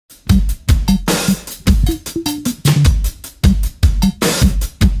Alex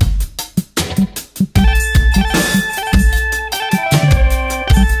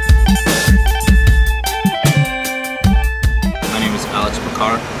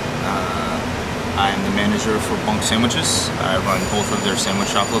Pekar. I am the manager for BUNK Sandwiches. I run both of their sandwich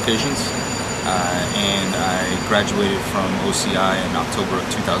shop locations, and I graduated from OCI in October of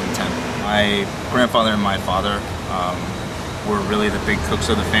 2010. My grandfather and my father were really the big cooks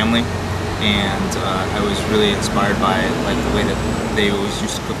of the family, and I was really inspired by the way that they always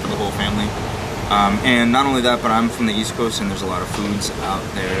used to cook for the whole family. And not only that, but I'm from the East Coast, and there's a lot of foods out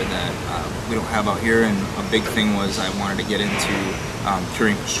there that we don't have out here, and a big thing was I wanted to get into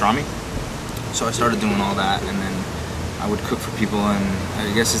curing pastrami. So I started doing all that, and then I would cook for people, and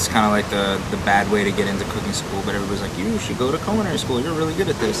I guess it's kind of like the bad way to get into cooking school, but everybody's like, you should go to culinary school, you're really good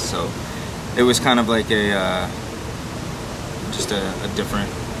at this. So it was kind of like just a different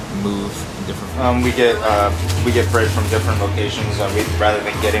move. We get bread from different locations rather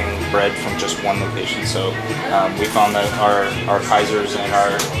than getting bread from just one location. So we found that our Kaisers and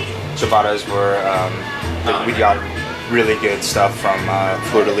our ciabattas were we got really good stuff from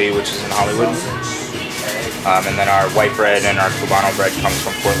Fleur de Lis, which is in Hollywood, and then our white bread and our Cubano bread comes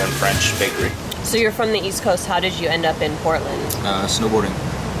from Portland French Bakery. So you're from the East Coast. How did you end up in Portland? Snowboarding.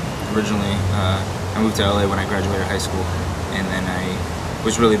 Originally, I moved to LA when I graduated high school, and then I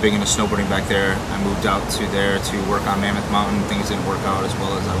was really big into snowboarding back there. I moved out to there to work on Mammoth Mountain. Things didn't work out as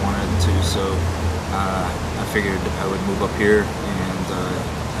well as I wanted them to, so I figured I would move up here, and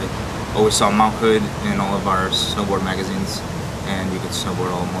I always saw Mount Hood in all of our snowboard magazines, and you could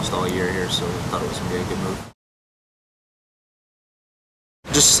snowboard almost all year here, so I thought it was going to be a good move.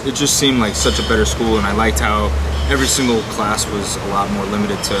 It just seemed like such a better school, and I liked how every single class was a lot more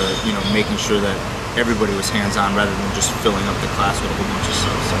limited to, you know, making sure that everybody was hands-on rather than just filling up the class with a whole bunch of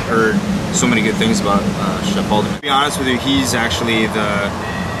stuff. So I heard so many good things about Chef Alden. To be honest with you, he's actually the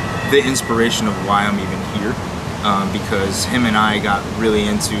inspiration of why I'm even here, because him and I got really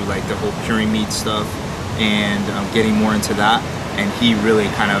into like the whole curing meat stuff and getting more into that, and he really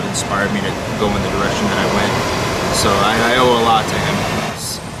kind of inspired me to go in the direction that I went. So I owe a lot to him.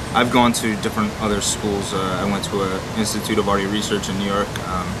 I've gone to different other schools. I went to an Institute of Arty Research in New York,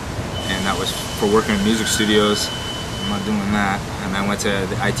 and that was for working in music studios. I'm not doing that. And I went to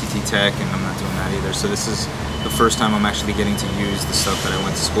the ITT Tech, and I'm not doing that either. So this is the first time I'm actually getting to use the stuff that I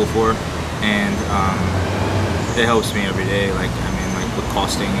went to school for, and it helps me every day. Like, I mean, like with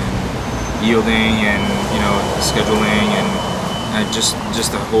costing and yielding, and you know, scheduling, and just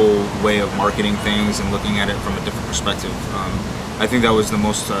the whole way of marketing things and looking at it from a different perspective. I think that was the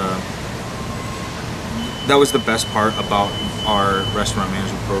most, that was the best part about our restaurant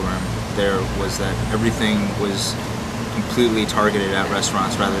management program. There was that everything was completely targeted at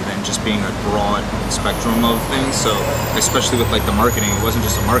restaurants rather than just being a broad spectrum of things. So especially with like the marketing, it wasn't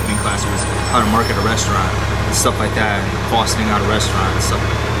just a marketing class, it was how to market a restaurant and stuff like that, and costing out a restaurant and stuff.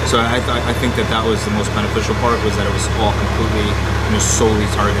 So I think that was the most beneficial part, was that it was all completely, you know, solely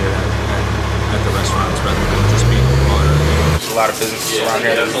targeted at the restaurants rather than just being broader. There's a lot of businesses around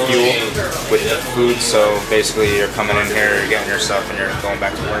here that fuel with food, so basically you're coming in here, you're getting your stuff, and you're going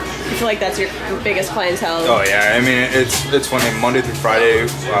back to work. You feel like that's your biggest clientele? Oh yeah, I mean, it's funny, Monday through Friday,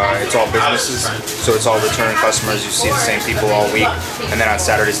 it's all businesses, so it's all return customers. You see the same people all week, and then on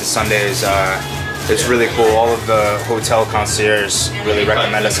Saturdays and Sundays, it's really cool. All of the hotel concierges really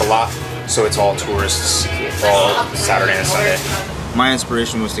recommend us a lot, so it's all tourists all Saturday and Sunday. My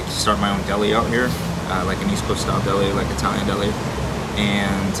inspiration was to start my own deli out here, like an East Coast style deli, like Italian deli,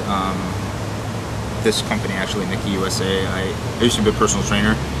 and this company actually, Nikki USA, I used to be a personal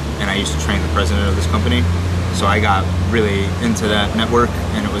trainer, and I used to train the president of this company, so I got really into that network,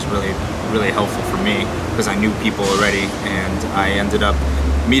 and it was really helpful for me because I knew people already, and I ended up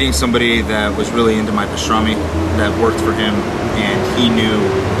meeting somebody that was really into my pastrami that worked for him, and he knew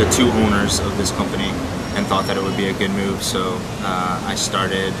the two owners of this company and thought that it would be a good move. So I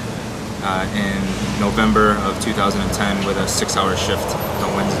started in November of 2010 with a 6-hour shift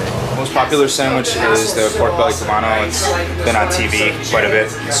on Wednesday. The most popular sandwich is the pork belly cubano. It's been on TV quite a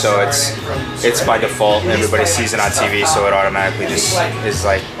bit, so it's by default. Everybody sees it on TV, so it automatically just is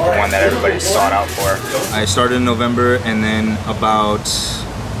like the one that everybody sought out for. I started in November, and then about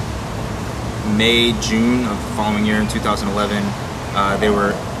May, June of the following year in 2011, they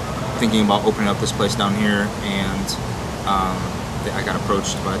were thinking about opening up this place down here, and I got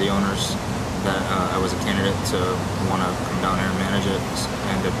approached by the owners that I was a candidate to want to come down here and manage it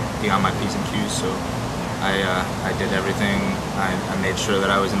and to be on my P's and Q's. So I did everything. I made sure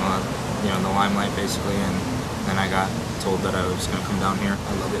that I was in the limelight basically, and then I got told that I was going to come down here.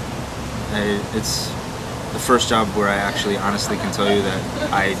 I love it. the first job where I actually honestly can tell you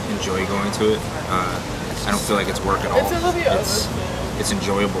that I enjoy going to it. I don't feel like it's work at all. It's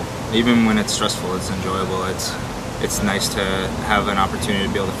enjoyable. Even when it's stressful, it's enjoyable. It's nice to have an opportunity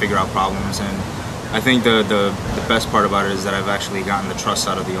to be able to figure out problems, and I think the best part about it is that I've actually gotten the trust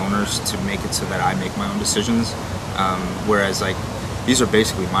out of the owners to make it so that I make my own decisions. Whereas like these are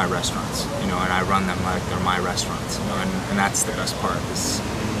basically my restaurants, you know, and I run them like they're my restaurants, you know, and that's the best part. Is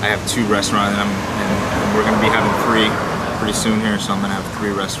I have 2 restaurants, and we're going to be having 3 pretty soon here, so I'm going to have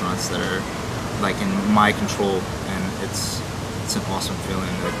 3 restaurants that are like in my control, and it's an awesome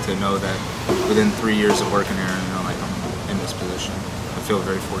feeling to know that within 3 years of working here, you know, like I'm in this position. I feel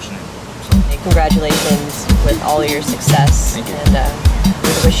very fortunate. Congratulations with all your success. Thank you. And we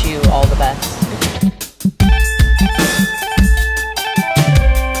wish you all the best.